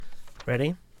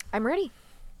Ready? I'm ready.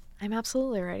 I'm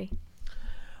absolutely ready.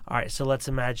 All right, so let's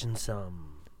imagine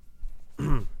some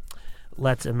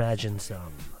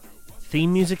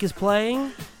theme music is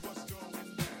playing.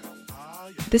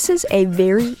 This is a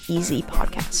very easy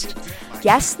podcast.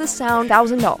 Guess the sound,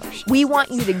 $1,000. We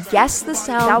want you to guess the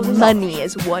sound. Money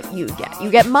is what you get.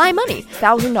 You get my money,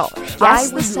 $1,000.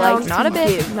 Guess the sound, not a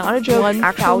bit, not a joke,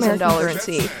 $1,000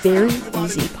 currency. Very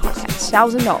easy podcast.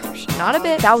 $1,000, not a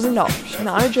bit, $1,000,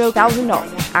 not a joke,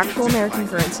 $1,000. Actual American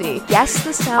currency. Guess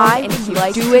the sound, and if you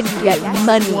do it, you get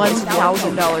money.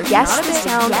 $1,000. Guess the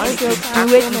sound, and if you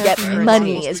do it, you get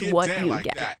money is what you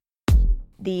get.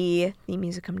 The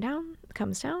music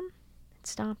comes down, it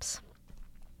stops.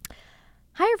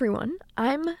 Hi everyone,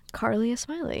 I'm Carly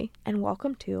Smiley, and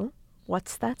welcome to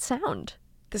What's That Sound?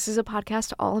 This is a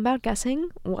podcast all about guessing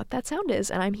what that sound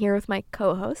is, and I'm here with my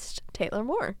co-host, Taylor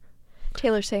Moore.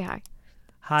 Taylor, say hi.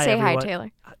 Hi, say everyone. Hi,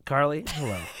 Taylor. Carly,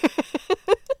 hello.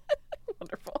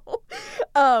 Wonderful.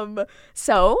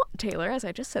 So, Taylor, as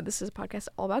I just said, this is a podcast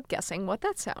all about guessing what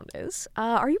that sound is.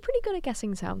 Are you pretty good at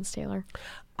guessing sounds, Taylor?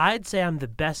 I'd say I'm the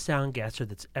best sound guesser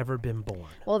that's ever been born.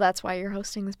 Well, that's why you're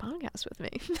hosting this podcast with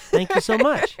me. Thank you so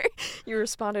much. You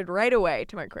responded right away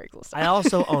to my Craigslist. I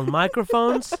also own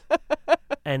microphones,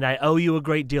 and I owe you a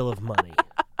great deal of money.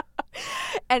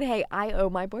 And hey, I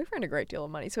owe my boyfriend a great deal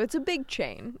of money, so it's a big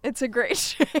chain. It's a great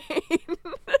chain.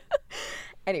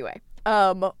 Anyway,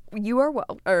 you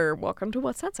are welcome to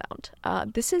What's That Sound?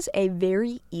 This is a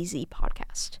very easy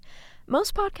podcast.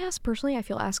 Most podcasts, personally, I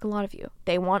feel, ask a lot of you.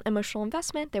 They want emotional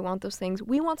investment. They want those things.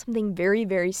 We want something very,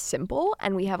 very simple,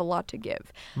 and we have a lot to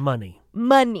give. Money.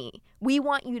 We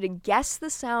want you to guess the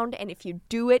sound, and if you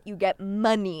do it, you get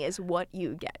money is what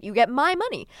you get. You get my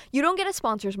money. You don't get a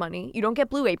sponsor's money. You don't get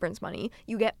Blue Apron's money.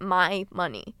 You get my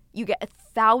money. You get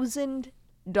 $1,000.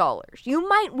 You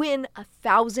might win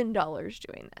 $1,000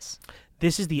 doing this.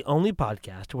 This is the only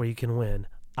podcast where you can win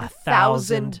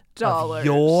 $1,000 of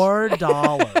your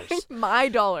dollars. My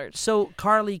dollars. So,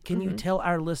 Carly, can you tell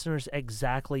our listeners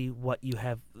exactly what you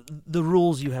have, the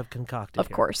rules you have concocted Of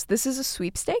here? course. This is a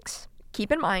sweepstakes.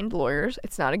 Keep in mind, lawyers,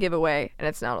 it's not a giveaway and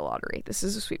it's not a lottery. This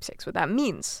is a sweepstakes. What that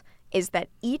means is that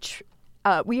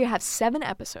we have 7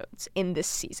 episodes in this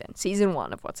season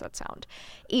 1 of What's That Sound.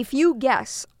 If you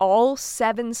guess all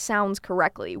 7 sounds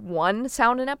correctly, 1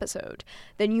 sound an episode,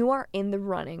 then you are in the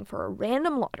running for a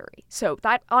random lottery. So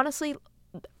that, honestly,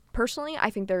 personally, I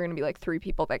think there are going to be like 3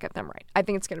 people that get them right. I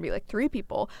think it's going to be like 3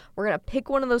 people. We're going to pick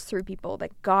one of those 3 people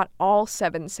that got all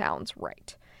 7 sounds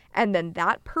right. And then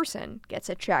that person gets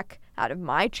a check out of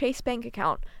my Chase bank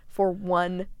account for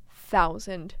 $1,000.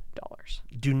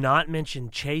 Do not mention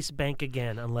Chase Bank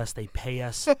again unless they pay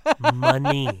us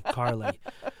money, Carly.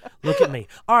 Look at me.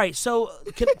 All right, so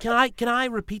can I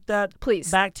repeat that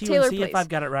please back to you Taylor, and see please. if I've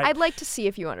got it right? I'd like to see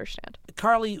if you understand.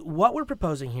 Carly, what we're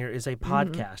proposing here is a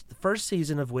podcast, the first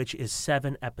season of which is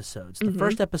 7 episodes. The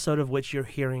first episode of which you're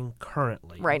hearing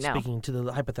currently. Right now. Speaking to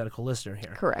the hypothetical listener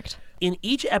here. Correct. In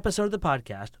each episode of the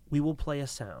podcast, we will play a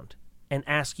sound and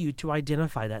ask you to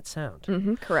identify that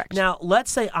sound. Correct. Now,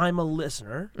 let's say I'm a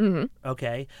listener,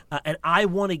 okay, and I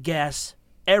want to guess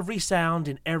every sound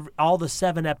in all the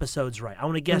 7 episodes right. I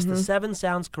want to guess the 7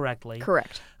 sounds correctly.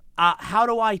 Correct. How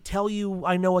do I tell you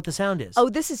I know what the sound is? Oh,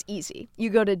 this is easy. You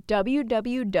go to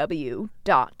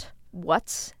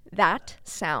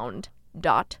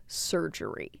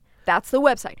www.whatsthatsound.surgery. That's the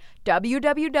website.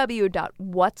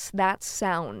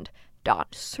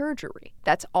 www.whatsthatsound.surgery.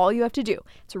 That's all you have to do.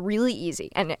 It's really easy.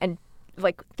 And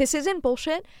like, this isn't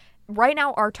bullshit. Right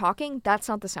now, our talking, that's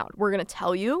not the sound. We're going to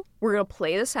tell you. We're going to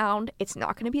play the sound. It's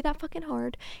not going to be that fucking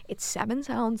hard. It's 7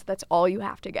 sounds. That's all you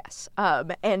have to guess.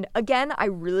 And again, I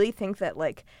really think that,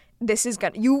 like, this is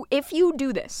going to... If you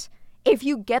do this, if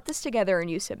you get this together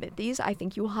and you submit these, I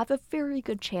think you will have a very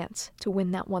good chance to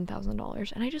win that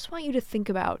 $1,000. And I just want you to think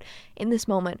about, in this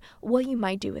moment, what you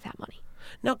might do with that money.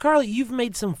 Now, Carly, you've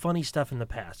made some funny stuff in the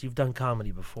past. You've done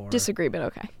comedy before. Disagree, but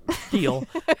okay. Deal.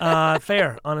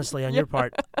 Fair, honestly, on your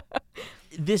part.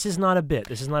 This is not a bit.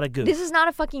 This is not a goof. This is not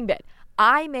a fucking bit.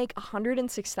 I make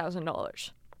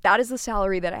 $106,000. That is the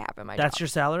salary that I have in my job. That's your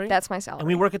salary? That's my salary. And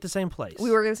we work at the same place.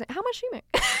 We work at the same... How much do you make?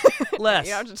 Less.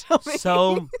 You have to tell me.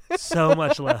 So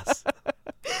much less.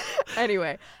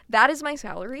 Anyway, that is my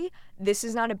salary. This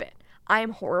is not a bit. I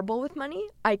am horrible with money.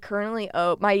 I currently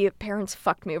owe... My parents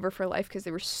fucked me over for life because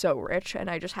they were so rich and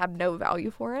I just have no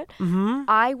value for it.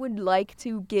 I would like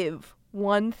to give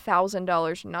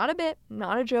 $1,000, not a bit,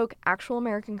 not a joke, actual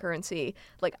American currency.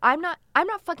 Like, I'm not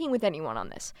fucking with anyone on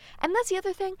this. And that's the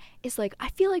other thing, is like, I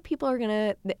feel like people are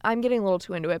gonna, I'm getting a little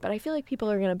too into it, but I feel like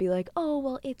people are gonna be like, oh,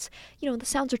 well, it's, the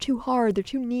sounds are too hard, they're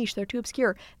too niche, they're too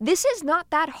obscure. This is not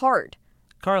that hard.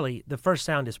 Carly, the first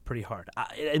sound is pretty hard,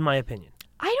 in my opinion.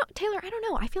 Taylor, I don't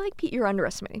know. I feel like you're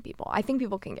underestimating people. I think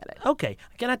people can get it. Okay.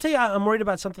 Can I tell you, I'm worried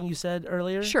about something you said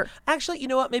earlier? Sure. Actually, you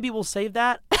know what? Maybe we'll save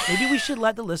that. Maybe we should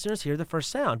let the listeners hear the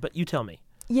first sound, but you tell me.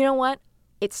 You know what?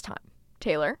 It's time.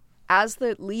 Taylor, as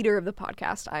the leader of the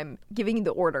podcast, I'm giving you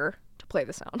the order to play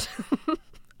the sound.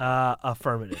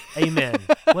 Affirmative. Amen.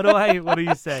 What do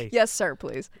you say? Yes, sir,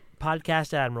 please.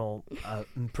 Podcast Admiral,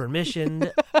 permission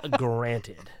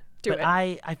granted. Do it.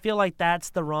 I feel like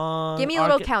that's the wrong... Give me a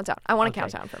little countdown. I want a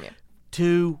countdown from you.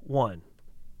 2, 1.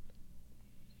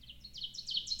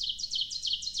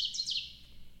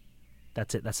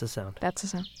 That's it. That's the sound. That's the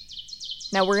sound.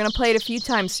 Now we're going to play it a few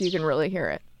times so you can really hear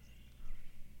it.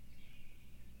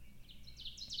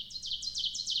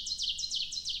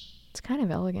 It's kind of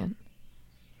elegant.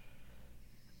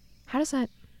 How does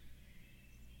that...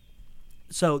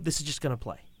 So this is just going to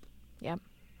play. Yep.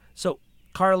 So,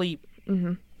 Carly...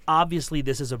 Mm-hmm. Obviously,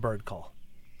 this is a bird call.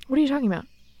 What are you talking about?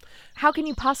 How can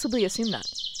you possibly assume that?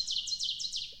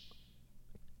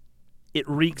 It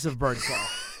reeks of bird call.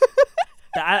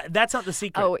 That's not the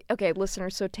secret. Oh, okay,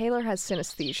 listeners. So Taylor has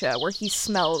synesthesia where he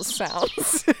smells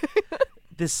sounds.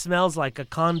 This smells like a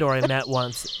condor I met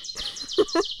once.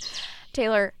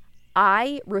 Taylor,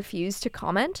 I refuse to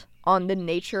comment on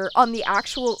the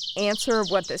actual answer of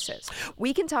what this is.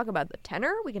 We can talk about the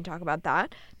tenor. We can talk about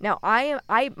that. Now, my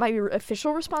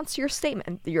official response to your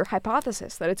statement, your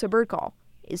hypothesis that it's a bird call,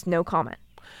 is no comment.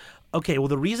 Okay, well,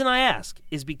 the reason I ask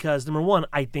is because, number one,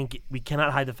 I think we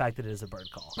cannot hide the fact that it is a bird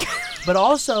call. But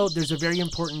also, there's a very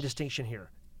important distinction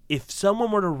here. If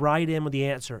someone were to write in with the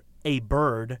answer, a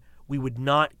bird, we would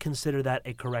not consider that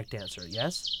a correct answer,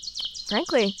 yes?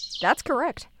 Frankly, that's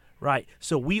correct. Right.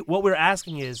 So what we're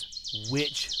asking is,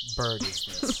 which bird is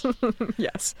this?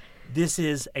 Yes. This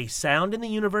is a sound in the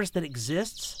universe that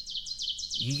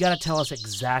exists. You got to tell us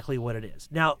exactly what it is.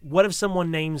 Now, what if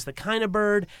someone names the kind of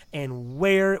bird and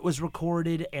where it was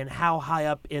recorded and how high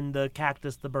up in the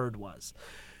cactus the bird was?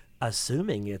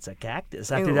 Assuming it's a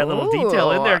cactus. I threw that little detail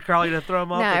in there, Carly, to throw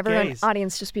them off the everyone, case.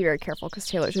 Audience, just be very careful because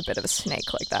Taylor's a bit of a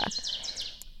snake like that.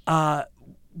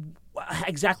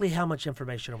 Exactly how much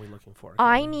information are we looking for?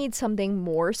 I need something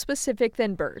more specific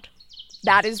than bird.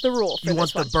 That is the rule for this one. You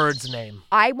want the bird's name.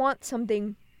 I want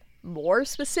something more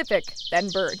specific than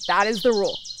bird. That is the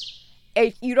rule.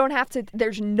 If you don't have to,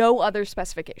 there's no other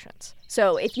specifications.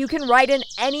 So if you can write in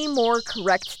any more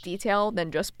correct detail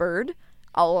than just bird,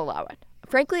 I'll allow it.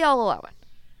 Frankly, I'll allow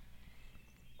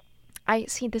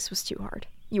it. This was too hard.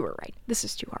 You were right. This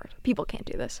is too hard. People can't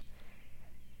do this.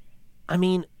 I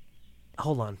mean,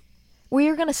 hold on. We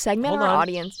are going to segment our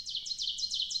audience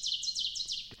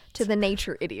to the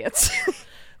nature idiots.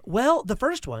 Well, the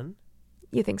first one.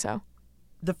 You think so?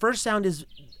 The first sound is,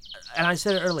 and I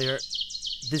said it earlier,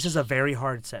 this is a very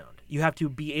hard sound. You have to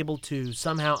be able to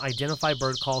somehow identify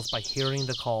bird calls by hearing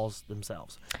the calls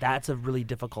themselves. That's a really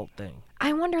difficult thing.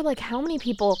 I wonder, how many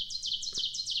people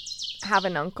have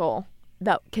an uncle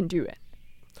that can do it?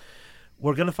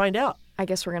 We're going to find out. I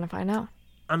guess we're going to find out.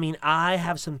 I mean, I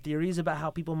have some theories about how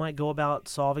people might go about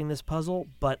solving this puzzle,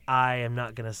 but I am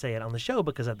not going to say it on the show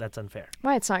because that's unfair.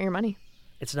 Why? It's not your money.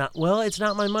 It's not. Well, it's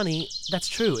not my money. That's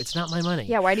true. It's not my money.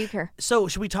 Yeah, why do you care? So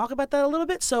should we talk about that a little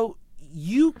bit? So do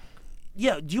you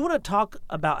want to talk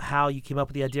about how you came up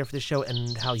with the idea for the show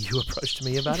and how you approached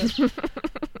me about it?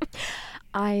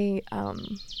 I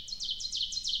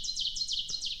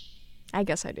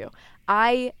guess I do.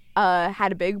 I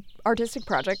had a big artistic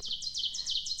project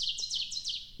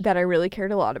that I really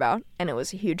cared a lot about, and it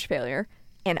was a huge failure,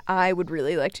 and I would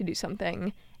really like to do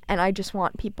something, and I just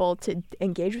want people to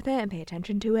engage with it and pay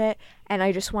attention to it, and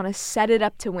I just want to set it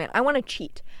up to win. I want to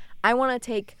cheat. I want to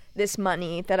take this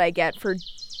money that I get for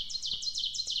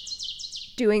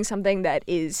doing something that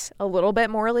is a little bit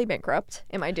morally bankrupt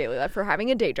in my daily life, for having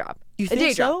a day job. You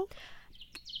think so?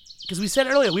 Because we said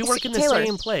earlier, we work in the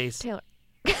same place. Taylor,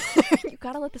 you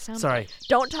gotta let the sound. Sorry.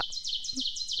 Don't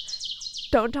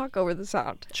talk over the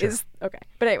sound. Sure. Okay.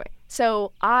 But anyway,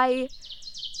 so I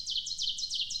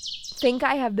think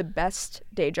I have the best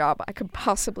day job I could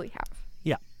possibly have.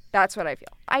 Yeah. That's what I feel.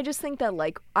 I just think that,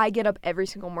 I get up every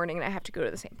single morning and I have to go to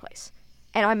the same place.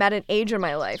 And I'm at an age in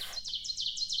my life.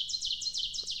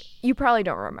 You probably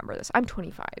don't remember this. I'm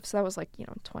 25, so that was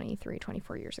 23,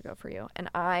 24 years ago for you. And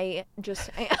I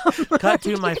just am. Cut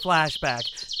to my flashback.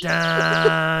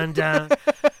 Dun, dun,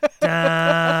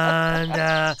 dun,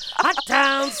 dun. Hot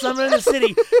town, summer in the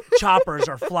city. Choppers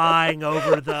are flying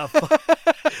over the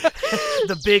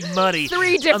big muddy.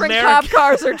 3 different cop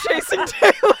cars are chasing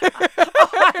Taylor.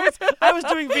 I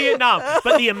was doing Vietnam,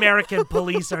 but the American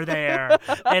police are there,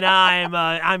 and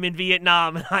I'm in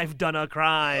Vietnam, and I've done a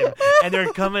crime, and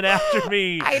they're coming after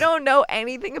me. I don't know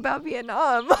anything about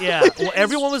Vietnam. Yeah, well,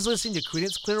 everyone was listening to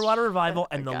Creedence Clearwater Revival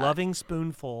and The Loving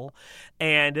Spoonful,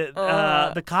 and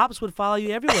the cops would follow you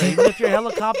everywhere, even if your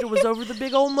helicopter was over the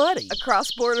big old muddy.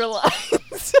 Across border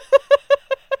lines.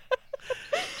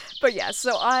 But yeah,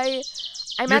 so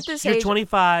I'm at this age. You're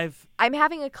 25. I'm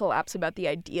having a collapse about the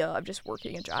idea of just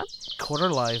working a job. Quarter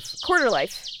life. Quarter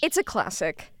life. It's a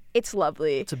classic. It's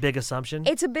lovely. It's a big assumption.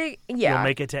 It's a big, yeah. You'll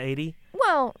make it to 80?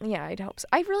 Well, yeah, I'd hope so.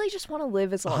 I really just want to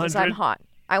live as long as I'm hot.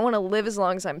 I want to live as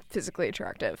long as I'm physically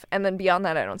attractive. And then beyond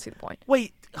that, I don't see the point.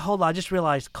 Wait, hold on. I just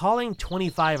realized calling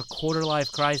 25 a quarter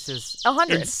life crisis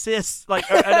 100 assumes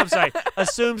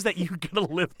that you're going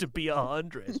to live to be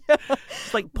 100. Yeah.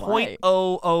 It's like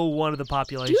 0.001 of the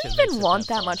population. Do you even want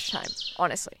that much time,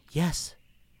 honestly? Yes.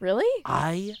 Really?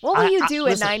 What will you do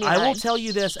at 99? I will tell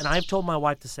you this, and I've told my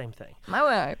wife the same thing. My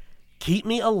wife. Keep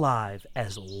me alive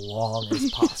as long as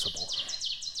possible.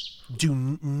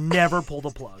 Do never pull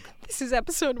the plug. This is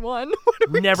episode 1.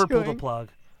 Never pull the plug.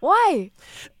 Why?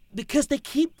 Because they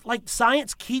keep,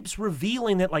 science keeps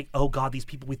revealing that, oh God, these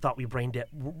people we thought we brain dead.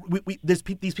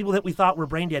 These people that we thought were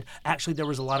brain dead, actually there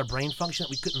was a lot of brain function that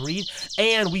we couldn't read,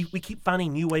 and we keep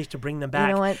finding new ways to bring them back.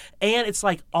 You know what? And it's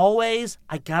always,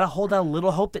 I gotta hold out a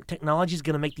little hope that technology is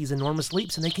gonna make these enormous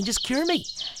leaps and they can just cure me.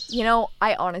 You know,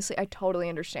 I totally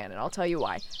understand, and I'll tell you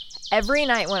why. Every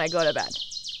night when I go to bed,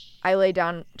 I lay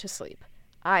down to sleep.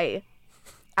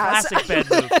 Classic bed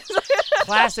move.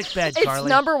 Classic bed, Carly. It's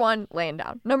number 1, laying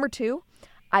down. Number 2,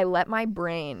 I let my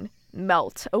brain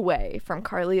melt away from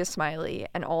Carly a Smiley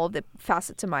and all of the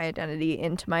facets of my identity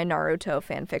into my Naruto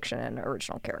fan fiction and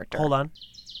original character. Hold on.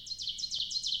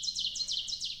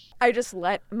 I just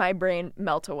let my brain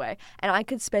melt away. And I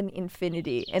could spend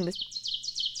infinity in the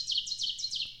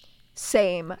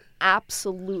same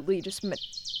absolutely just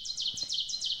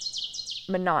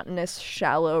monotonous,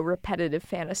 shallow, repetitive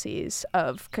fantasies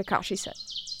of Kakashi-sen.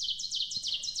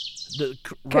 The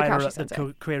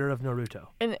creator of Naruto.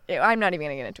 And I'm not even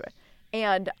going to get into it.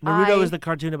 And Naruto is the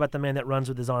cartoon about the man that runs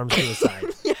with his arms to his side.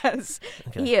 Yes,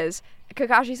 okay. He is.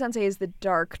 Kakashi-sensei is the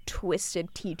dark,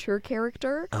 twisted teacher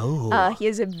character. Oh. He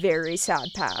has a very sad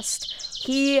past.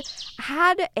 He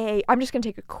had I'm just going to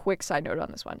take a quick side note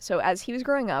on this one. So as he was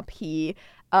growing up, his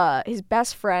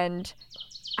best friend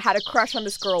had a crush on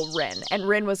this girl, Rin, and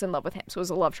Rin was in love with him, so it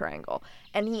was a love triangle.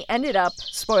 And he ended up,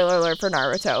 spoiler alert for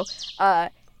Naruto,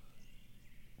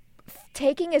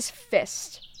 taking his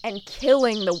fist and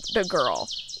killing the girl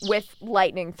with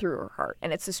lightning through her heart.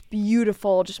 And it's this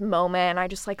beautiful just moment. I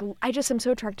just am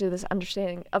so attracted to this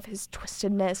understanding of his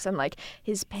twistedness and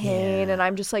his pain. Yeah. And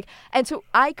I'm just and so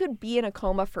I could be in a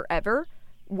coma forever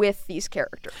with these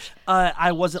characters.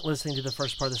 I wasn't listening to the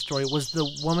first part of the story. Was the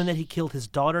woman that he killed his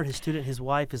daughter, his student, his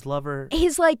wife, his lover?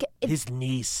 His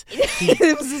niece.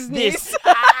 It was his niece.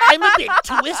 I'm a bit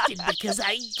twisted because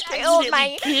I killed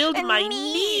my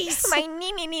niece. My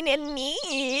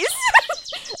niece.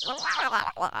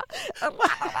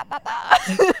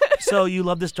 So you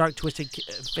love this dark, twisted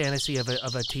fantasy of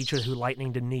a teacher who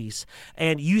lightninged a niece,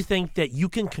 and you think that you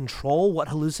can control what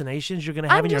hallucinations you're going to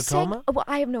have in your coma? Well,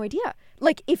 I have no idea.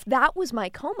 If that was my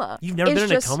coma. You've never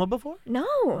been in a coma before?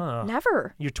 No,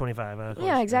 never. You're 25.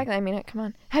 Yeah, exactly. I mean, come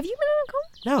on. Have you been in a coma?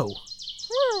 No.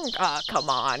 Come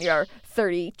on. You're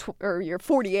 30 or you're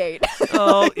 48.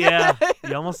 Oh, yeah.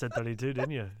 You almost said 32,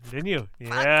 didn't you?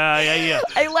 Yeah.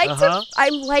 I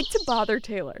like to bother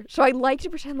Taylor. So I like to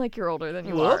pretend like you're older than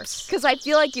you are. Because I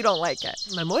feel like you don't like it.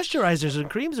 My moisturizers and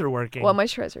creams are working. What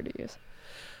moisturizer do you use?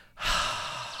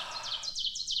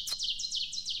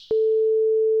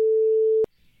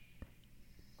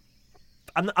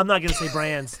 I'm not going to say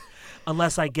brands.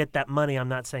 Unless I get that money, I'm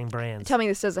not saying brands. Tell me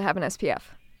this doesn't have an SPF.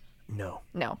 No,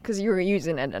 because you were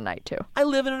using it at night too. I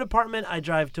live in an apartment. I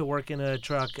drive to work in a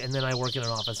truck, and then I work in an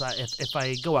office. If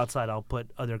I go outside, I'll put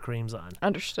other creams on.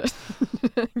 Understood.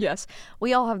 Yes,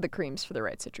 we all have the creams for the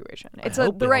right situation. It's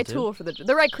the right tool for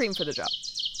the right cream for the job.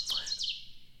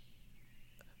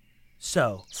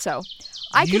 So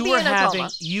I could be in a coma.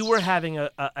 You were having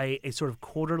a sort of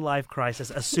quarter life crisis,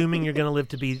 assuming you're going to live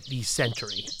to be the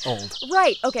century old.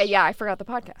 Right. Okay. Yeah, I forgot the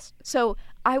podcast. So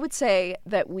I would say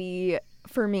that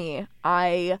for me,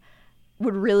 I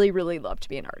would really, really love to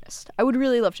be an artist.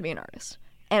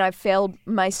 And I've failed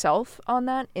myself on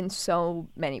that in so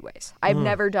many ways. I've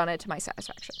never done it to my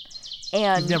satisfaction.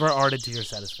 And you've never arted to your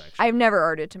satisfaction. I've never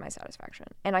arted to my satisfaction.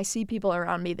 And I see people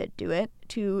around me that do it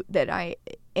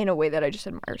in a way that I just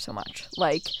admire so much.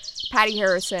 Like Patty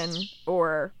Harrison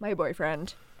or my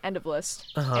boyfriend, end of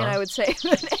list. And I would say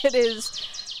that it is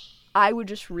I would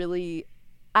just really,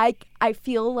 I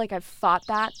feel like I've thought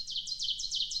that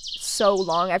so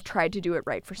long. I've tried to do it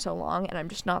right for so long, and I'm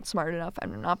just not smart enough.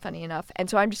 I'm not funny enough. And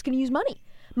so I'm just going to use money.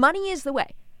 Money is the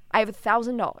way. I have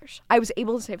 $1,000. I was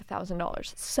able to save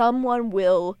 $1,000. Someone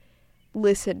will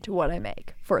listen to what I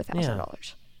make for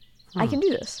 $1,000. I can do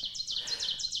this.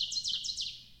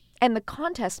 And the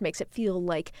contest makes it feel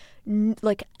like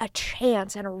a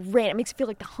chance and a random. It makes it feel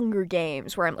like the Hunger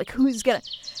Games, where I'm like, who's gonna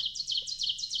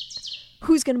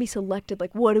be selected?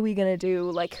 Like, what are we gonna do?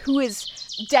 Like, who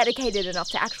is dedicated enough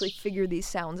to actually figure these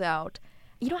sounds out?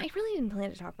 You know, I really didn't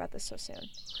plan to talk about this so soon.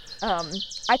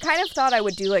 I kind of thought I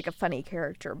would do like a funny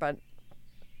character, but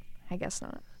I guess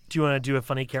not. Do you want to do a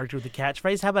funny character with a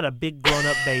catchphrase? How about a big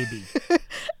grown-up baby?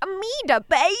 Me, the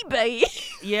baby.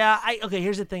 Yeah, okay,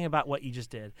 here's the thing about what you just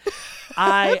did.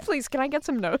 Please, can I get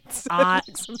some notes? I'm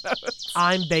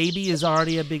baby is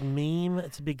already a big meme.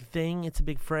 It's a big thing. It's a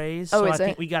big phrase. Oh, so is I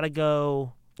think we got to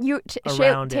go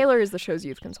around Taylor is the show's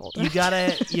youth consultant. You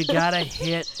gotta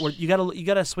hit, or you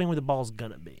gotta swing where the ball's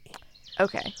gonna be.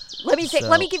 Okay. Let me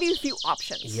give you a few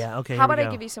options. Yeah, okay. How about I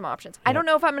give you some options? I don't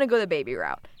know if I'm going to go the baby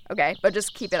route, okay? But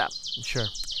just keep it up. Sure.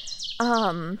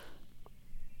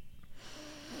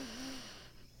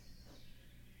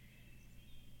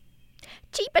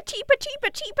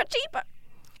 Cheaper.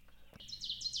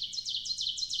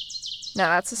 No,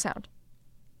 that's the sound.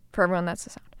 For everyone, that's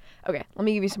the sound. Okay, let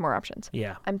me give you some more options.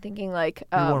 Yeah. I'm thinking like...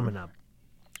 You're warming up.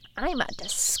 I'm a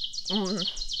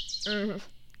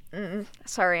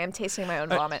Sorry, I'm tasting my own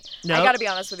vomit. No. I gotta be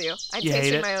honest with you. I'm You hate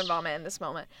tasting it? my own vomit in this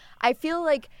moment. I feel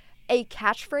like a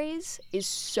catchphrase is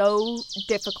so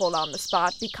difficult on the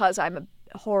spot because I'm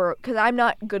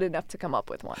not good enough to come up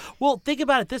with one. Well, think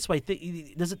about it this way.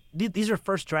 These are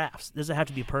first drafts. Does it have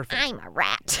to be perfect? I'm a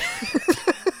rat.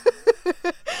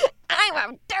 I'm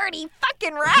a dirty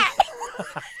fucking rat.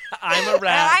 I'm a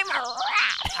rat. I'm a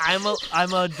rat.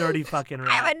 I'm a dirty fucking rat.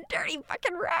 I'm a dirty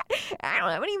fucking rat. I don't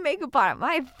have any makeup on it.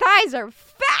 My thighs are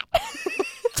fat.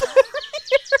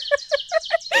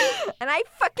 And I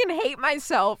fucking hate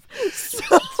myself so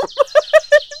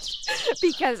much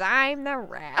because I'm the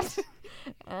rat.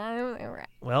 I'm the rat.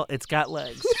 Well, it's got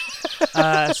legs.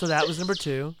 So that was number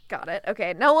 2. Got it.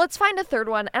 Okay, now let's find a third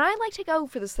one. And I'd like to go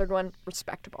for this third one,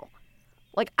 respectable.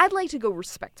 Like, I'd like to go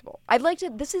respectable.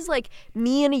 This is like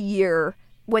me in a year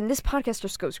when this podcast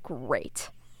just goes great.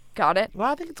 Got it?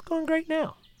 Well, I think it's going great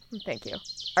now. Thank you.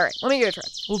 All right, let me give it a try.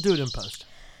 We'll do it in post.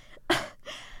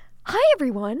 Hi,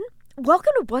 everyone.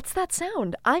 Welcome to What's That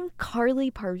Sound? I'm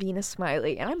Carly Parvina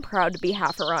Smiley, and I'm proud to be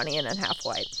half Iranian and half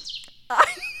white. I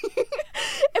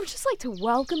would just like to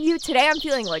welcome you. Today I'm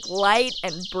feeling like light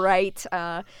and bright.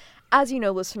 As you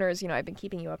know, listeners, I've been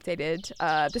keeping you updated.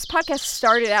 This podcast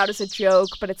started out as a joke,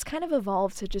 but it's kind of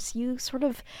evolved to just you sort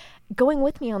of going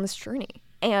with me on this journey.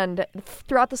 And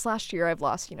throughout this last year, I've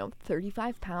lost,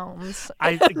 35 pounds.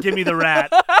 Give me the rat.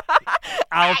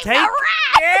 I'll take the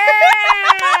rat.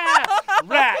 Yeah!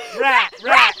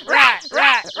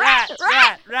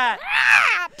 Rat.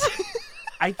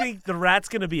 I think the rat's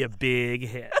going to be a big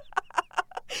hit.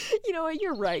 You know what?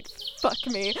 You're right. Fuck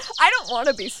me. I don't want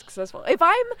to be successful. If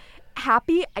I'm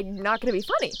happy, I'm not going to be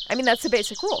funny. I mean, that's the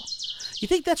basic rule. You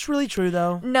think that's really true,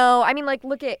 though? No. I mean, like,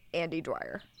 look at Andy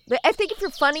Dwyer. I think if you're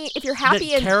funny, if you're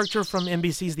happy... The character from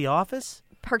NBC's The Office?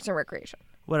 Parks and Recreation.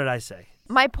 What did I say?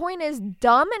 My point is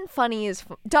dumb and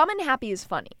happy is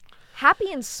funny.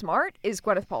 Happy and smart is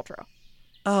Gwyneth Paltrow.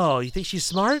 Oh, you think she's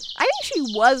smart? I think she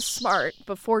was smart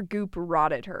before Goop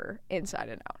rotted her inside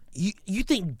and out. You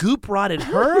think Goop rotted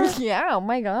her? Yeah, oh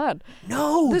my God.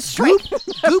 No, Goop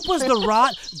was the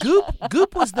rot.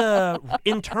 Goop was the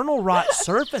internal rot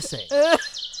surfacing.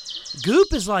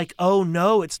 Goop is like, oh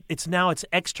no, it's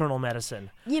external medicine.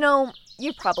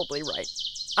 You're probably right.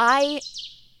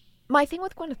 My thing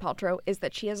with Gwyneth Paltrow is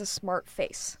that she has a smart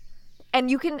face. And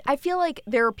I feel like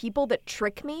there are people that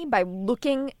trick me by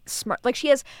looking smart. Like, she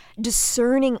has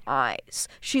discerning eyes.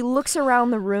 She looks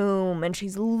around the room and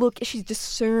she's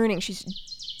discerning. She's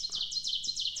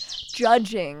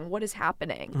judging what is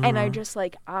happening. Mm-hmm. And I just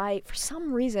for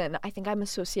some reason, I think I'm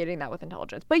associating that with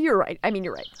intelligence. But you're right. I mean,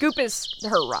 you're right. Goop is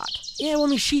her rot. Yeah, well, I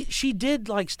mean, she did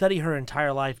study her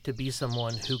entire life to be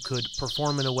someone who could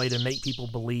perform in a way to make people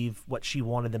believe what she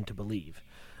wanted them to believe.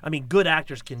 I mean, good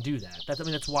actors can do that.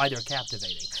 That's why they're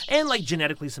captivating. And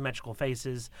genetically symmetrical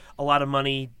faces, a lot of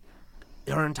money,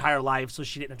 her entire life, so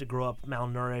she didn't have to grow up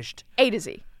malnourished. A to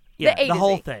Z. Yeah, the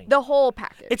whole thing. The whole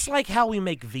package. It's like how we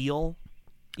make veal.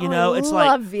 You know, it's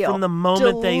love like veal. from the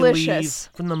moment Delicious.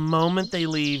 they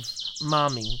leave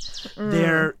mommy,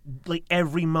 they're like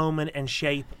every moment and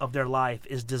shape of their life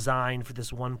is designed for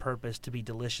this one purpose, to be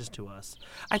delicious to us.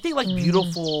 I think like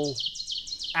beautiful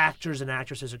actors and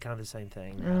actresses are kind of the same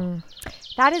thing now.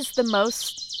 That is the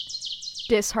most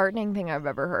disheartening thing I've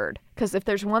ever heard. Because if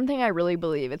there's one thing I really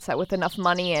believe, it's that with enough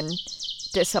money and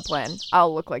discipline,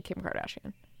 I'll look like Kim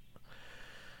Kardashian.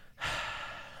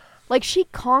 Like, she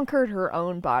conquered her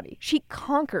own body. She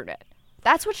conquered it.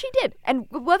 That's what she did. And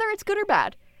whether it's good or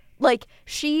bad, like,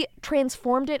 she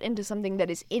transformed it into something that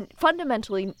is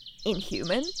fundamentally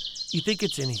inhuman. You think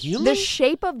it's inhuman? The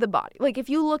shape of the body. Like, if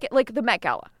you look at, like, the Met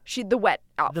Gala, the wet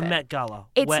outfit. The Met Gala.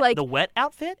 It's like the wet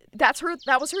outfit? That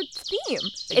was her theme.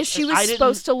 Is she was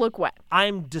supposed to look wet.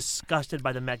 I'm disgusted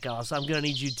by the Met Gala, so I'm going to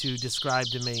need you to describe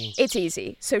to me. It's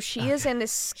easy. So she is in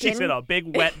this skin. She's in a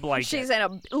big wet blanket. She's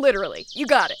in literally, you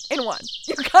got it in one.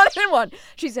 You got it in one.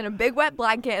 She's in a big wet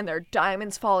blanket and there are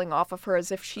diamonds falling off of her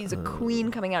as if she's a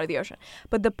queen coming out of the ocean.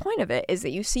 But the point of it is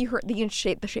that you see her, the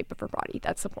shape of her body.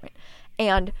 That's the point.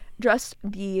 And just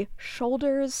the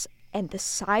shoulders and the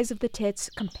size of the tits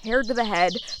compared to the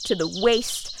head, to the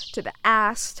waist, to the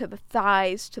ass, to the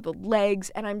thighs, to the legs.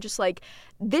 And I'm just like,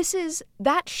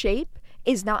 that shape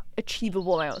is not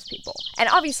achievable by most people. And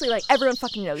obviously, like, everyone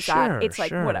fucking knows that. It's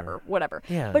like, whatever.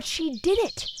 Yeah. But she did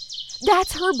it.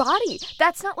 That's her body.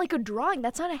 That's not like a drawing.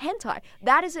 That's not a hentai.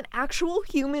 That is an actual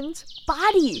human's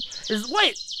body.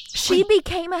 She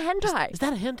became a hentai. Is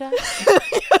that a hentai?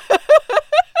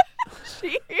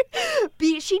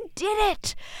 She did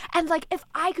it. And like, if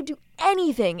I could do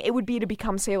anything, it would be to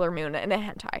become Sailor Moon in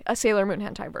a Sailor Moon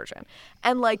hentai version.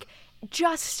 And like,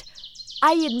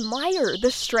 I admire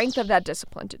the strength of that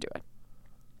discipline to do it.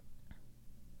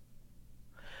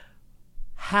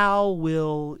 How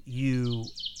will you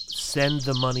send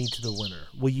the money to the winner?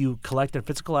 Will you collect their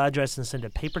physical address and send a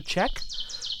paper check?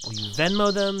 Will you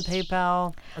Venmo them,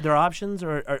 PayPal? Are there options,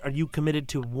 or are you committed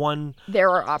to one?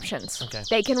 There are options. Okay.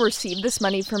 They can receive this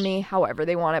money from me however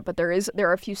they want it, but there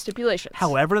are a few stipulations.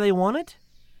 However they want it?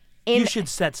 You should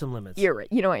set some limits. You're right.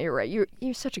 You know what? You're right. You're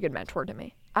such a good mentor to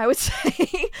me. I would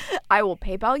say I will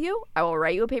PayPal you, I will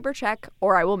write you a paper check,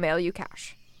 or I will mail you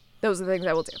cash. Those are the things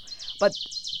I will do. But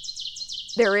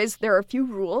there are a few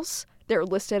rules. They're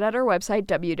listed at our website,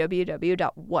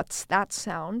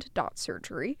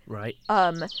 www.whatsthatsound.surgery. Right.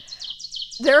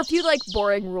 There are a few, like,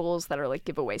 boring rules that are, like,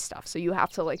 giveaway stuff. So you have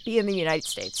to, like, be in the United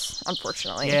States,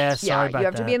 unfortunately. Yeah, sorry about that. You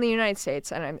have to be in the United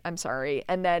States, and I'm sorry.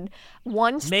 And then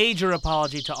major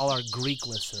apology to all our Greek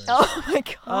listeners. Oh, my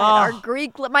God.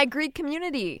 My Greek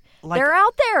community. Like, they're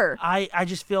out there. I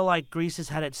just feel like Greece has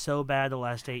had it so bad the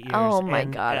last 8 years. Oh, my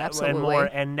God, absolutely.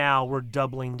 And now we're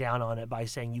doubling down on it by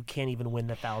saying you can't even win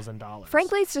the $1,000.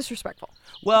 Frankly, it's disrespectful.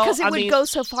 Well, because it would go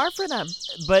so far for them.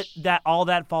 But all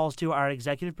that falls to our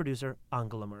executive producer,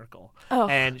 Angela Merkel. Oh,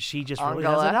 and she just really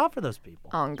has it out for those people.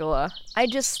 Angela.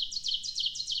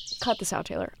 Cut this out,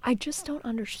 Taylor. I just don't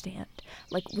understand,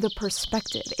 like, the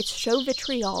perspective. It's so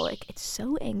vitriolic. It's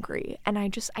so angry. And I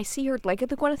see her, like, at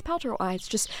the Gwyneth Paltrow eyes,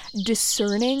 just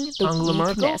discerning the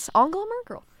weakness. Angela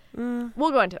Merkel?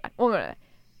 We'll go into that.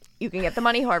 You can get the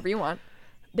money however you want.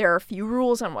 There are a few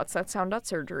rules on What's That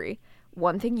Sound.surgery.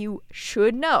 One thing you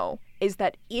should know is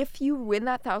that if you win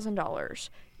that $1,000,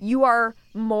 you are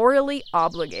morally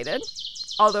obligated,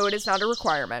 although it is not a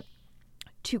requirement,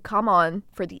 to come on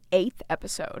for the 8th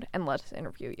episode and let us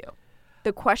interview you.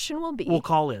 The question will be... We'll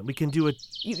call in. We can do it.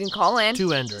 You can call in.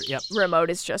 Two-ender, yep. Remote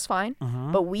is just fine.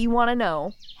 Mm-hmm. But we want to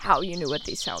know how you knew what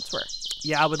these sounds were.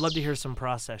 Yeah, I would love to hear some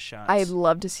process shots. I'd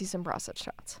love to see some process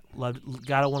shots. Want to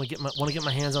get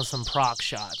my hands on some proc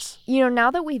shots. You know,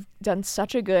 now that we've done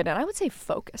such a good, and I would say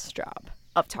focused job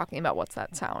of talking about What's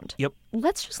That Sound. Yep.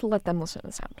 Let's just let them listen to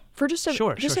the sound for just a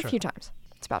few times.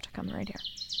 It's about to come right here.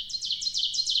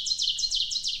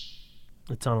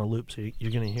 It's on a loop, so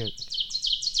you're going to hear it.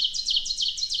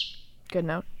 Good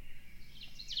note.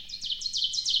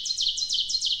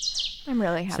 I'm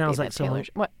really happy. Sounds like someone.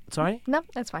 What? Sorry? No,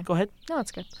 that's fine. Go ahead. No,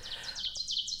 that's good.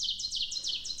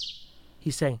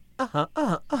 He's saying,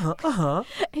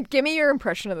 Give me your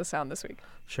impression of the sound this week.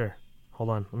 Sure. Hold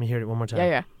on. Let me hear it one more time.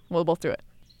 Yeah. We'll both do it.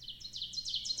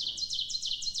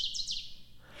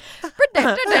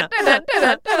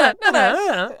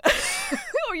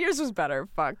 Oh, yours was better.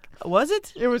 Fuck. Was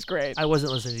it? It was great. I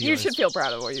wasn't listening to yours. You should feel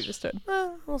proud of what you just did.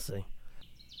 We'll see.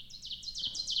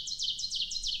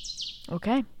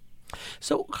 Okay.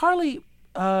 So, Carly,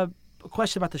 a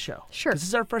question about the show. Sure. This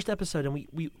is our first episode, and we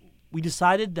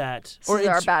decided that... This is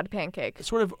our bad pancake.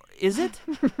 Sort of... Is it?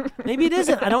 Maybe it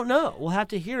isn't. I don't know. We'll have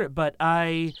to hear it. But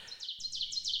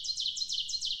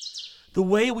The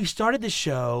way we started the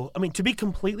show, I mean, to be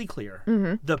completely clear,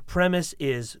 the premise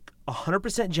is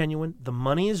 100% genuine. The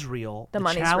money is real. The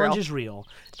challenge is real.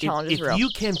 If you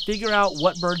can figure out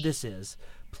what bird this is,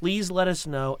 please let us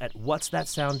know at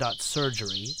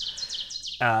whatsthatsound.surgery.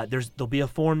 There'll be a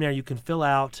form there you can fill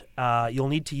out. You'll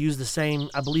need to use the same,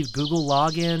 I believe, Google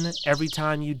login every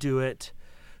time you do it,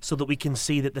 so that we can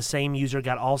see that the same user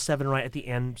got all 7 right at the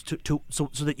end, so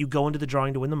that you go into the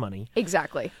drawing to win the money.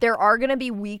 Exactly. There are going to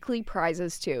be weekly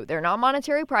prizes, too. They're not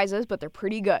monetary prizes, but they're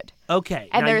pretty good. Okay.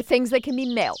 And there are things that can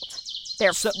be mailed.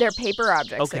 They're paper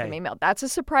objects that can be mailed. That's a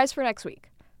surprise for next week,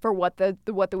 for what the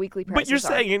weekly prizes are. But you're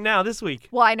saying it now this week.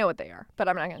 Well, I know what they are, but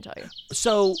I'm not going to tell you.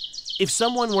 So if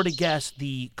someone were to guess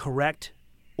the correct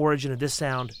origin of this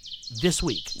sound this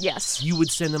week, yes, you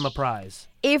would send them a prize.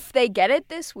 If they get it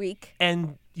this week.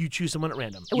 And you choose someone at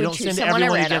random. You we don't choose send someone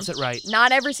everyone at who random. gets it right.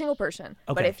 Not every single person.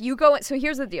 Okay. But if you go... So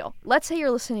here's the deal. Let's say you're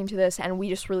listening to this and we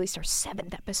just released our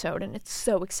 7th episode and it's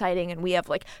so exciting and we have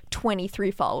like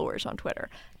 23 followers on Twitter.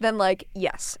 Then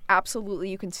yes, absolutely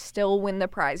you can still win the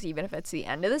prize even if it's the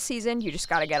end of the season. You just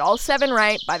got to get all 7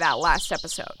 right by that last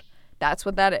episode. That's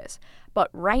what that is. But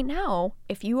right now,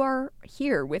 if you are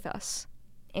here with us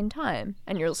in time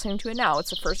and you're listening to it now,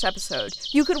 it's the first episode,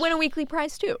 you could win a weekly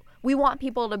prize too. We want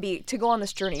people to go on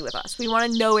this journey with us. We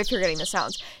want to know if you're getting the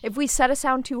sounds. If we set a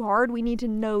sound too hard, we need to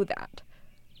know that.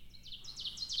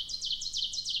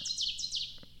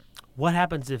 What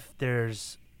happens if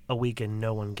there's a week and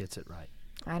no one gets it right?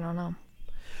 I don't know.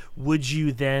 Would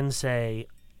you then say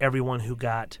everyone who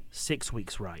got 6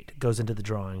 weeks right goes into the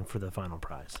drawing for the final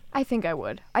prize? I think I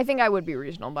would. I think I would be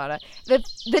reasonable about it.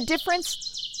 The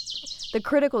difference, the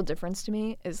critical difference to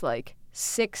me is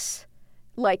 6.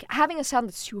 Having a sound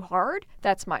that's too hard,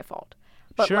 that's my fault.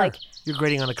 But sure. You're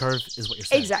grading on a curve is what you're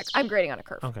saying. Exactly. I'm grading on a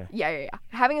curve. Okay. Yeah.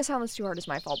 Having a sound that's too hard is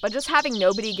my fault. But just having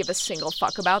nobody give a single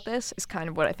fuck about this is kind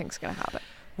of what I think is going to happen.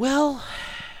 Well,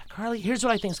 Carly, here's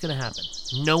what I think is going to happen.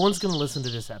 No one's going to listen to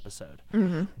this episode.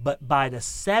 Mm-hmm. But by the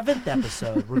 7th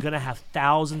episode, we're going to have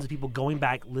thousands of people going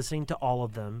back, listening to all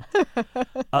of them.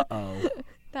 Uh-oh.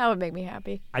 That would make me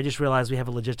happy. I just realized we have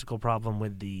a logistical problem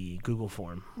with the Google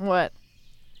form. What?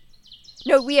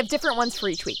 No, we have different ones for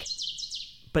each week.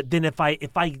 But then if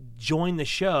I join the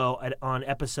show on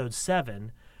episode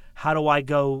 7, how do I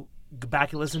go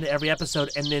back and listen to every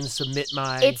episode and then submit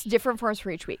my... It's different forms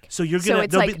for each week. So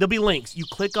there'll be links. You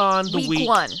click on the week. Week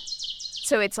 1.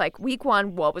 So it's week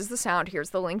 1, what was the sound?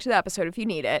 Here's the link to the episode if you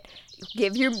need it.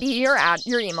 Give your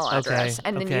email address,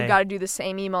 and then you've got to do the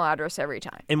same email address every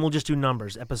time. And we'll just do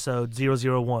numbers. Episode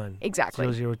 001.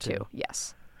 Exactly. 002.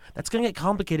 Yes. That's going to get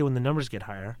complicated when the numbers get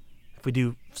higher. If we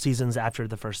do seasons after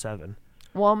the first 7.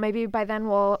 Well, maybe by then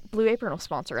Blue Apron will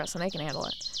sponsor us and they can handle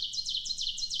it.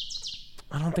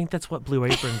 I don't think that's what Blue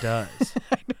Apron does.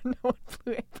 I don't know what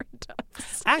Blue Apron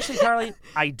does. Actually, Carly,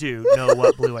 I do know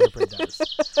what Blue Apron does.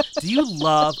 Do you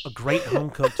love a great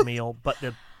home-cooked meal, but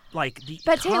the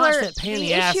constant pain in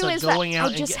the ass of going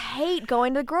out I just hate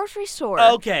going to the grocery store.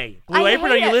 Okay. Blue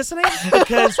Apron, are you listening?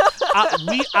 Because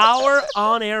our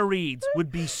on-air reads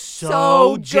would be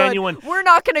so genuine. Good. We're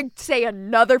not going to say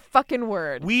another fucking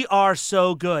word. We are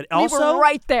so good. Also, we were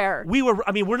right there.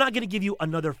 We're not going to give you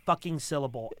another fucking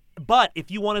syllable. But if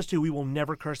you want us to, we will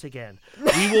never curse again.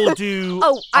 We will do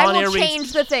I will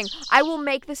change the thing. I will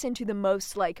make this into the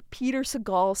most Peter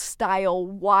Segal style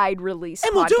wide release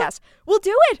podcast. We'll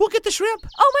do it. We'll get the shrimp.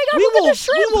 Oh my God, we'll get the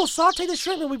shrimp. We will saute the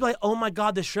shrimp and we'll be like, oh my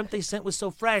God, the shrimp they sent was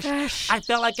so fresh. I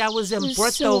felt like I was in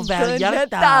Puerto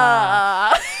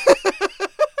Vallarta.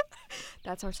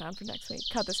 That's our sound for next week.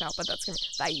 Cut this out, but that's going to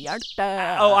be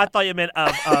Vallarta. Oh, I thought you meant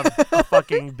a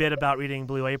fucking bit about reading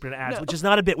Blue Apron ads, which is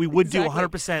not a bit we would do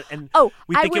 100%, and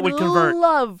we think it would convert.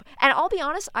 And I'll be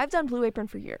honest, I've done Blue Apron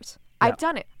for years. Yeah. I've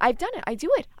done it. I do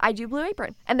it. I do Blue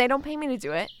Apron, and they don't pay me to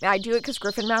do it. I do it because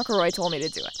Griffin McElroy told me to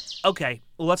do it. Okay,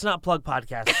 well, let's not plug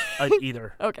podcasts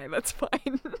either. Okay, that's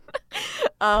fine.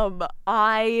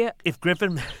 If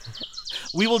Griffin...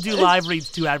 We will do live reads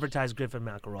to advertise Griffin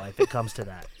McElroy if it comes to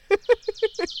that.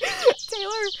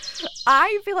 Taylor,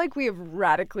 I feel like we have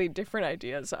radically different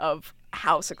ideas of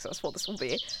how successful this will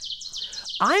be.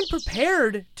 I'm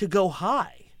prepared to go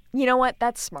high. You know what?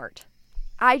 That's smart.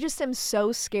 I just am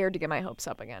so scared to get my hopes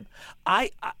up again.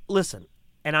 I listen,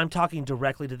 and I'm talking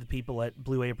directly to the people at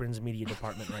Blue Apron's media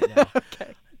department right now.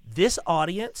 Okay. This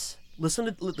audience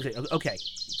Okay,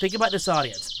 think about this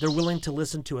audience. They're willing to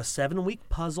listen to a 7-week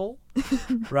puzzle,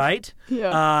 right?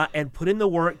 Yeah. And put in the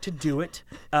work to do it.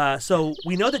 So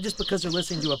we know that just because they're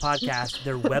listening to a podcast,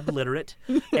 they're web literate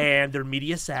and they're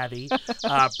media savvy,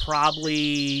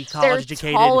 probably college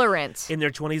educated. They're tolerant. In their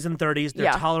 20s and 30s.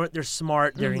 They're tolerant, they're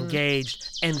smart, they're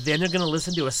engaged. And then they're going to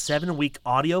listen to a 7-week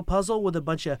audio puzzle with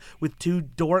with 2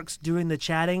 dorks doing the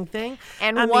chatting thing.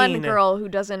 And one girl who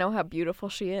doesn't know how beautiful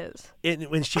she is.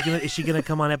 Is she gonna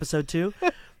come on episode 2?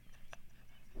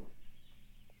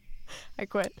 I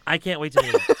quit. I can't wait to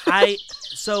meet her.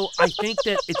 So I think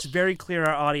that it's very clear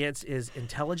our audience is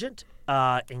intelligent,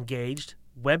 engaged,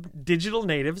 digital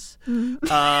natives,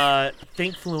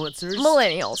 think fluencers,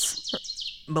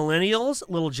 millennials,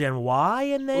 little Gen Y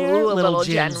in there, Ooh, a little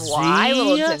Gen Z, Y,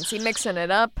 little Gen Z, mixing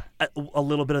it up. a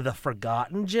little bit of the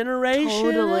forgotten generation.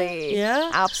 Totally.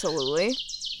 Yeah. Absolutely.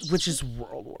 Which is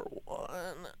World War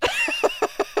I.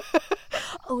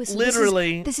 Oh, so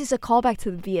literally. This is a callback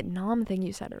to the Vietnam thing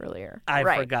you said earlier. I've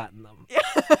forgotten them.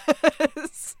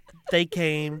 Yes. They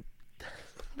came.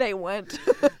 They went.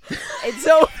 It's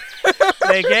over.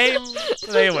 They came.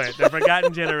 They went. The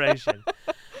forgotten generation.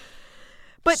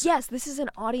 But yes, this is an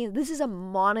audience. This is a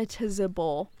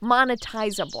monetizable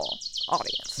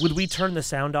audience. Would we turn the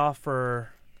sound off for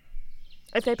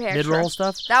if they pay extra? Mid-roll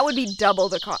stuff? That would be double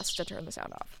the cost to turn the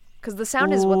sound off. Because the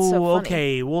sound is what's so funny.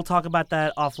 Okay, we'll talk about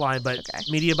that offline, but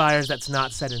media buyers, that's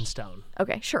not set in stone.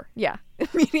 Okay, sure, yeah.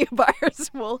 Media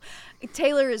buyers will...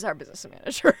 Taylor is our business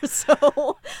manager,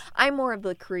 so I'm more of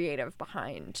the creative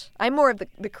behind... I'm more of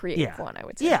the creative one, I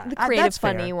would say. Yeah, the creative, that's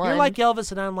funny fair. one. You're like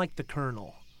Elvis and I'm like the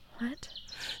Colonel. What?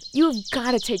 You've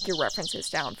got to take your references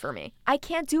down for me. I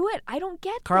can't do it. I don't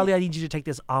get Carly, it. I need you to take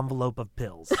this envelope of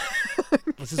pills.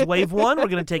 This is wave 1. We're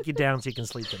going to take you down so you can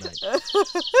sleep tonight.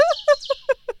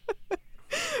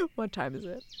 What time is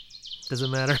it?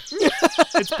 Doesn't matter.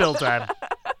 It's pill time.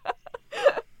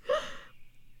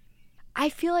 I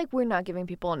feel like we're not giving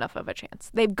people enough of a chance.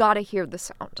 They've got to hear the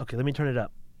sound. Okay, let me turn it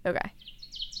up. Okay.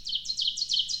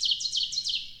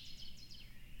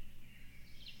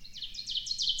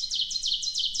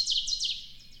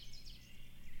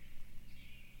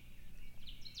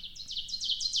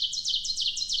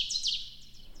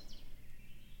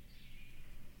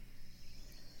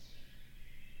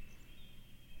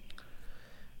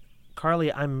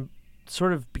 Carly, I'm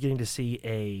sort of beginning to see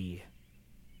a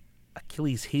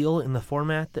Achilles heel in the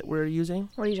format that we're using.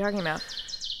 What are you talking about?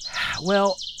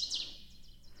 Well,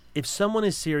 if someone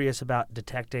is serious about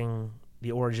detecting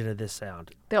the origin of this sound,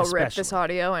 they'll rip this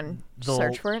audio and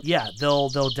search for it? Yeah,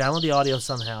 they'll download the audio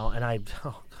somehow, and I'm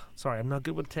not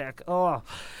good with tech.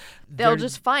 They'll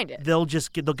just find it. They'll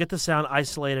get the sound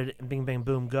isolated and bing, bang,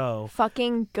 boom, go.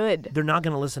 Fucking good. They're not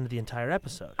going to listen to the entire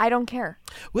episode. I don't care.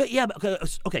 Well, yeah,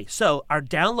 okay, so our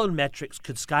download metrics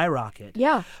could skyrocket.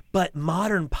 Yeah. But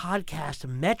modern podcast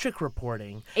metric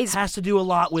reporting has to do a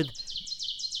lot with,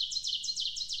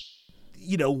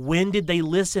 when did they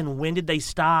listen? When did they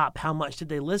stop? How much did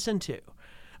they listen to?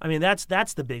 I mean,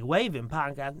 that's the big wave in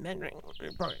podcast metric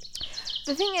reporting.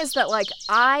 The thing is that,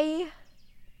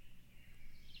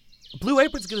 Blue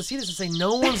Apron's going to see this and say,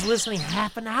 no one's listening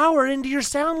half an hour into your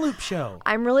sound loop show.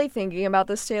 I'm really thinking about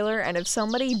this, Taylor, and if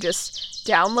somebody just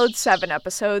downloads 7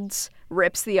 episodes,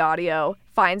 rips the audio,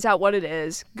 finds out what it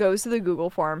is, goes to the Google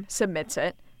form, submits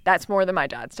it, that's more than my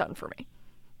dad's done for me.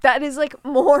 That is,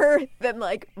 more than,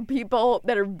 people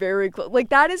that are very close.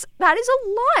 That is a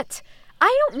lot.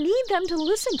 I don't need them to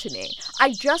listen to me.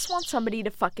 I just want somebody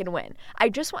to fucking win.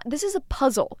 This is a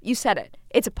puzzle. You said it.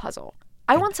 It's a puzzle.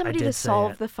 I want somebody to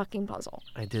solve the fucking puzzle.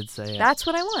 I did say it. That's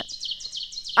what I want.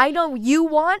 I know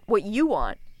what you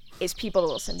want is people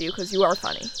to listen to you because you are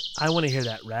funny. I want to hear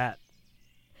that rat.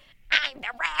 I'm the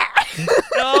rat.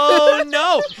 Oh,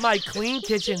 no. My clean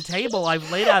kitchen table. I've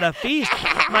laid out a feast.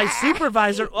 My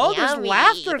supervisor. Oh, there's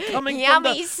laughter coming from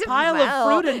the pile of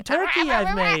fruit and turkey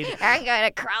I've made. I'm going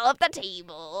to crawl up the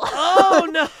table. Oh,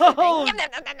 no.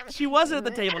 She wasn't at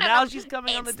the table. Now she's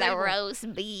coming on the table. It's the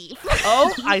roast beef.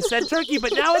 Oh, I said turkey,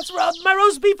 but now it's my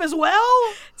roast beef as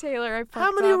well? Taylor, I fucked up.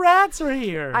 How many rats are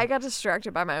here? I got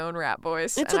distracted by my own rat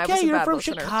voice. It's and okay. I was a You're bad from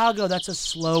listener. Chicago. That's a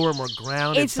slower, more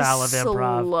grounded style of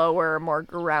improv. It's a slower, more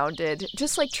grounded,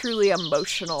 just truly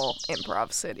emotional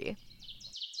improv city.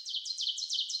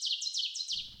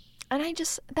 And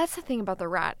that's the thing about the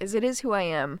rat, is it is who I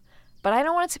am, but I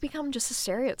don't want it to become just a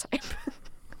stereotype.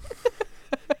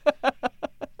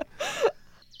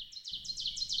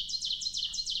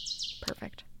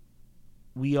 Perfect.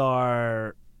 We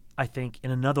are, I think,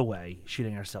 in another way,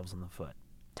 shooting ourselves in the foot.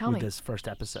 Tell me. With this first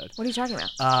episode. What are you talking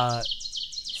about?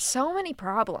 so many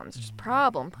problems. Just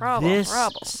problem.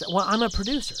 Well, I'm a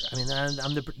producer. I mean,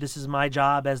 this is my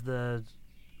job as the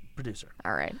producer.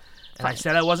 All right. And I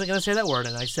said I wasn't going to say that word,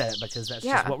 and I said it because that's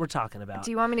just what we're talking about. Do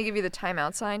you want me to give you the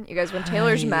timeout sign? You guys, when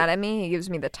Taylor's mad at me, he gives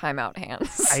me the timeout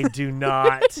hands. I do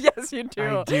not. Yes, you do.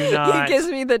 I do not. He gives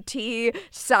me the T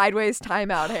sideways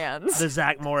timeout hands. The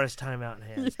Zach Morris timeout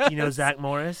hands. Yes. You know Zach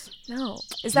Morris? No.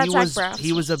 Is that Zach Braff?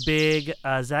 He was a big,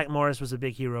 Zach Morris was a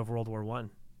big hero of World War I.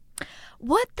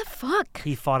 What the fuck?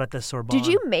 He fought at the Sorbonne. Did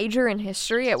you major in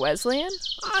history at Wesleyan?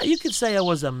 You could say I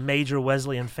was a major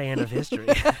Wesleyan fan of history.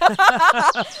 But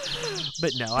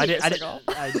no,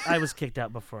 I was kicked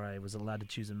out before I was allowed to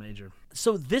choose a major.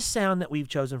 So this sound that we've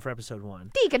chosen for episode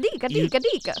 1. Dika.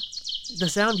 The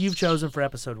sound you've chosen for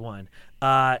episode 1,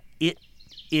 it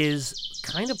is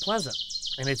kind of pleasant.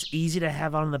 And it's easy to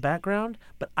have on in the background.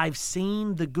 But I've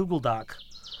seen the Google Doc.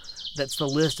 That's the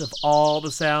list of all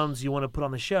the sounds you want to put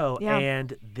on the show. Yeah.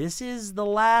 And this is the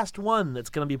last one that's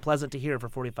going to be pleasant to hear for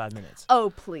 45 minutes.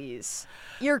 Oh, please.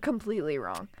 You're completely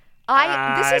wrong.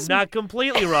 I'm not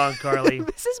completely wrong, Carly.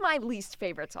 This is my least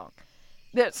favorite song.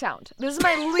 That sound. This is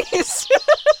my least.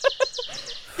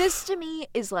 This to me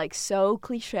is like so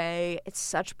cliche. It's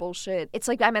such bullshit. It's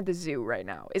like I'm at the zoo right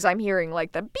now. I'm hearing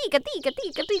like the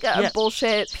beeka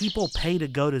bullshit. People pay to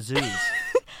go to zoos.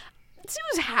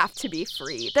 Zoos have to be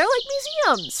free. They're like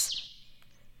museums.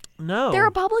 No. They're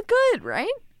a public good,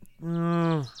 right?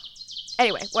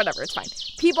 Anyway, whatever. It's fine.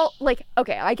 People,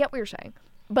 okay, I get what you're saying.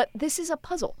 But this is a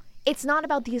puzzle. It's not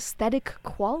about the aesthetic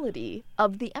quality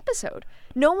of the episode.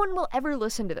 No one will ever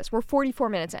listen to this. We're 44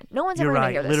 minutes in. No one's ever going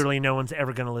to hear this. Literally no one's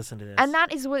ever going to listen to this. And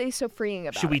that is what is so freeing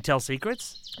about it. Should we tell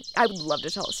secrets? I would love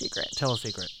to tell a secret. Tell a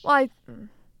secret. Well,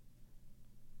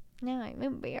 now I'm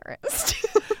embarrassed.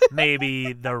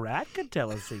 Maybe the rat could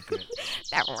tell a secret.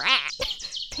 That rat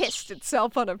pissed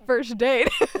itself on a first date.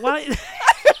 What?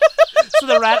 So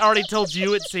the rat already told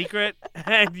you its secret,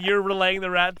 and you're relaying the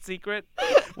rat's secret?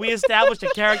 We established a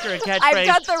character, a catchphrase, I've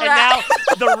got the rat.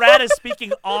 And now the rat is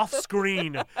speaking off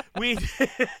screen.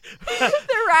 The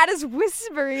rat is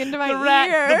whispering into my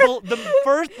ear.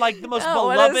 The most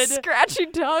beloved, what a scratchy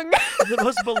tongue. The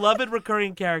most beloved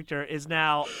recurring character is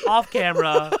now off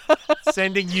camera,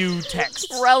 sending you texts.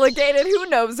 Relegated. Who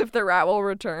knows if the rat will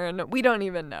return? We don't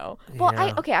even know. Well,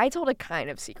 yeah. I told a kind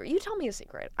of secret. You tell me a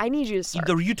secret. I need you to start.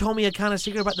 You told me a kind of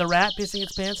secret about the rat pissing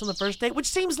its pants on the first date, which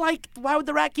seems like, why would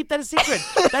the rat keep that a secret?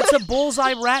 That's a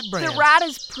bullseye rat brand. The rat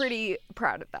is pretty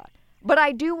proud of that. But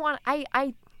I do want,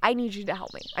 I need you to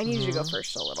help me. I need you to go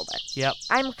first a little bit. Yep.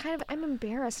 I'm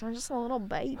embarrassed. I'm just a little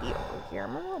baby over here.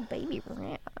 I'm a little baby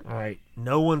rat. All right.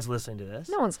 No one's listening to this.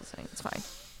 No one's listening. It's fine.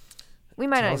 We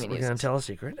might not even use it. We're going to tell a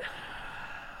secret.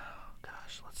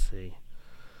 Gosh, let's see.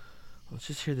 Let's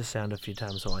just hear the sound a few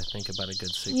times while I think about a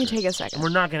good secret. You take a second. And we're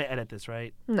not going to edit this,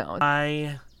 right? No.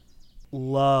 I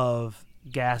love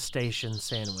gas station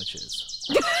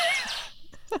sandwiches.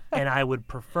 And I would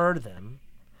prefer them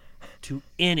to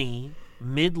any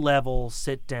mid-level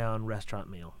sit-down restaurant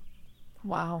meal.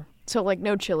 Wow. So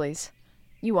no Chili's.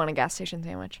 You want a gas station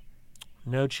sandwich?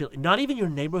 No chili. Not even your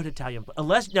neighborhood Italian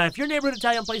place. If your neighborhood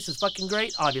Italian place is fucking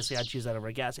great, obviously I'd choose that over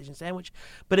a gas station sandwich.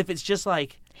 But if it's just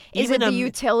is it the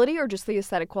utility or just the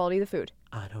aesthetic quality of the food?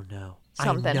 I don't know.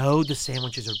 Something. I know the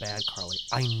sandwiches are bad, Carly.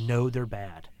 I know they're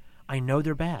bad.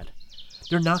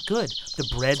 They're not good. The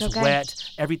bread's wet.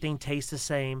 Everything tastes the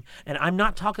same. And I'm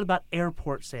not talking about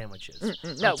airport sandwiches.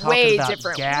 No, I'm talking way about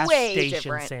different. Gas way station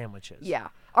different. Sandwiches. Yeah.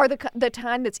 Or the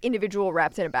kind that's individual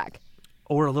wrapped in a bag.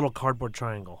 Or a little cardboard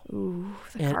triangle. Ooh,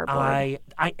 the and cardboard.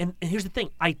 And here's the thing.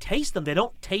 I taste them. They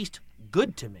don't taste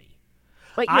good to me.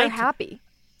 But you're happy.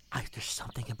 There's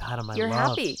something about them I love. You're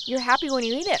happy. You're happy when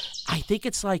you eat it. I think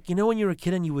it's like, when you were a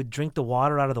kid and you would drink the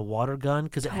water out of the water gun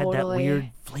because it had that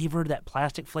weird flavor, that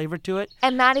plastic flavor to it.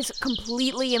 And that is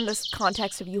completely in this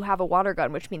context of you have a water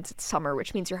gun, which means it's summer,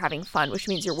 which means you're having fun, which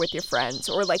means you're with your friends,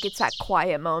 or it's that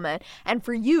quiet moment. And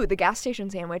for you, the gas station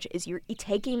sandwich is you're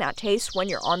taking that taste when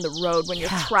you're on the road, when you're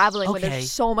traveling, when there's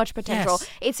so much potential. Yes.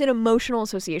 It's an emotional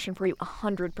association for you,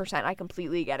 100%. I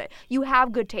completely get it. You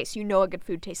have good taste. You know what good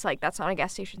food tastes like. That's not a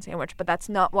gas station sandwich, but that's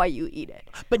not why you eat it.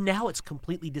 But now it's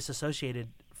completely disassociated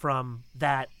from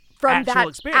that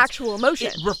experience. Actual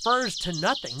emotion. It refers to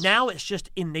nothing. Now it's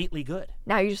just innately good.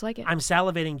 Now you just like it. I'm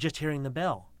salivating just hearing the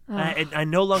bell. I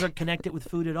no longer connect it with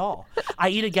food at all. I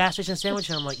eat a gas station sandwich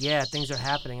and I'm like, yeah, things are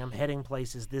happening. I'm heading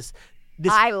places. This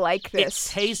I like this.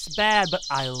 It tastes bad, but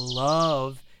I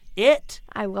love it.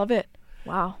 I love it.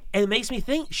 Wow. And it makes me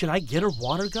think, should I get a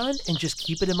water gun and just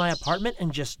keep it in my apartment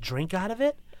and just drink out of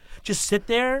it? Just sit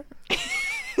there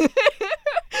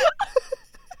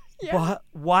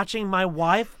watching my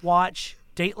wife watch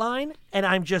Dateline, and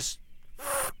I'm just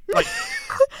like.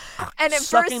 And at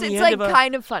first, it's like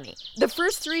kind of funny. The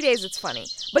first 3 days, it's funny.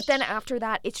 But then after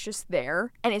that, it's just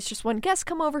there. And it's just when guests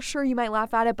come over, sure, you might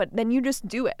laugh at it, but then you just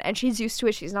do it. And she's used to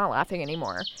it. She's not laughing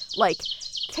anymore. Like,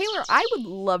 Taylor, I would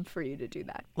love for you to do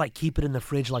that. Like, keep it in the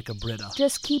fridge like a Brita.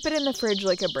 Just keep it in the fridge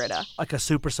like a Brita. Like a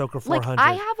Super Soaker 400.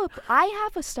 Like, I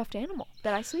have a stuffed animal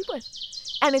that I sleep with.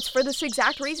 And it's for this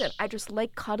exact reason. I just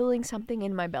like cuddling something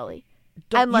in my belly.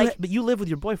 But you live with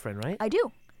your boyfriend, right? I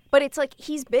do. But it's like,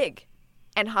 he's big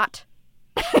and hot.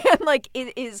 And like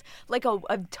it is like a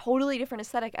totally different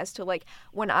aesthetic as to like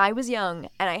when I was young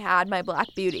and I had my Black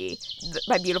Beauty,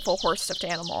 my beautiful horse stuffed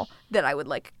animal that I would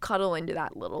like cuddle into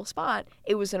that little spot.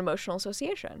 It was an emotional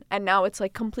association, and now it's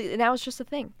like completely. Now it's just a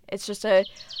thing. It's just a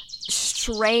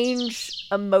strange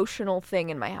emotional thing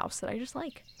in my house that I just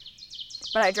like.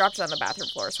 But I dropped it on the bathroom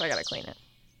floor, so I gotta clean it.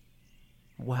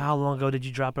 Well, how long ago did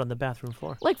you drop it on the bathroom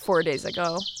floor? Like 4 days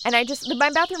ago. And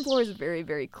my bathroom floor is very,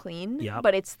 very clean. Yep.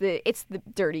 But it's the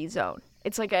dirty zone.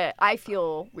 It's like I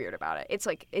feel weird about it. It's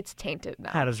like, it's tainted now.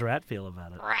 How does Rat feel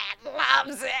about it? Rat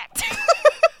loves it.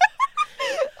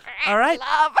 All right.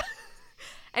 Love.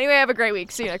 Anyway, have a great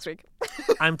week. See you next week.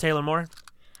 I'm Taylor Moore.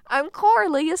 I'm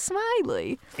Corlia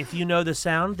Smiley. If you know the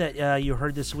sound that you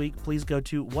heard this week, please go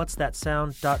to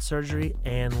whatsthatsound.surgery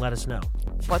and let us know.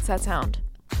 What's that sound?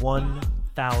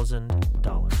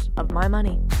 $1,000 of my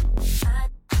money.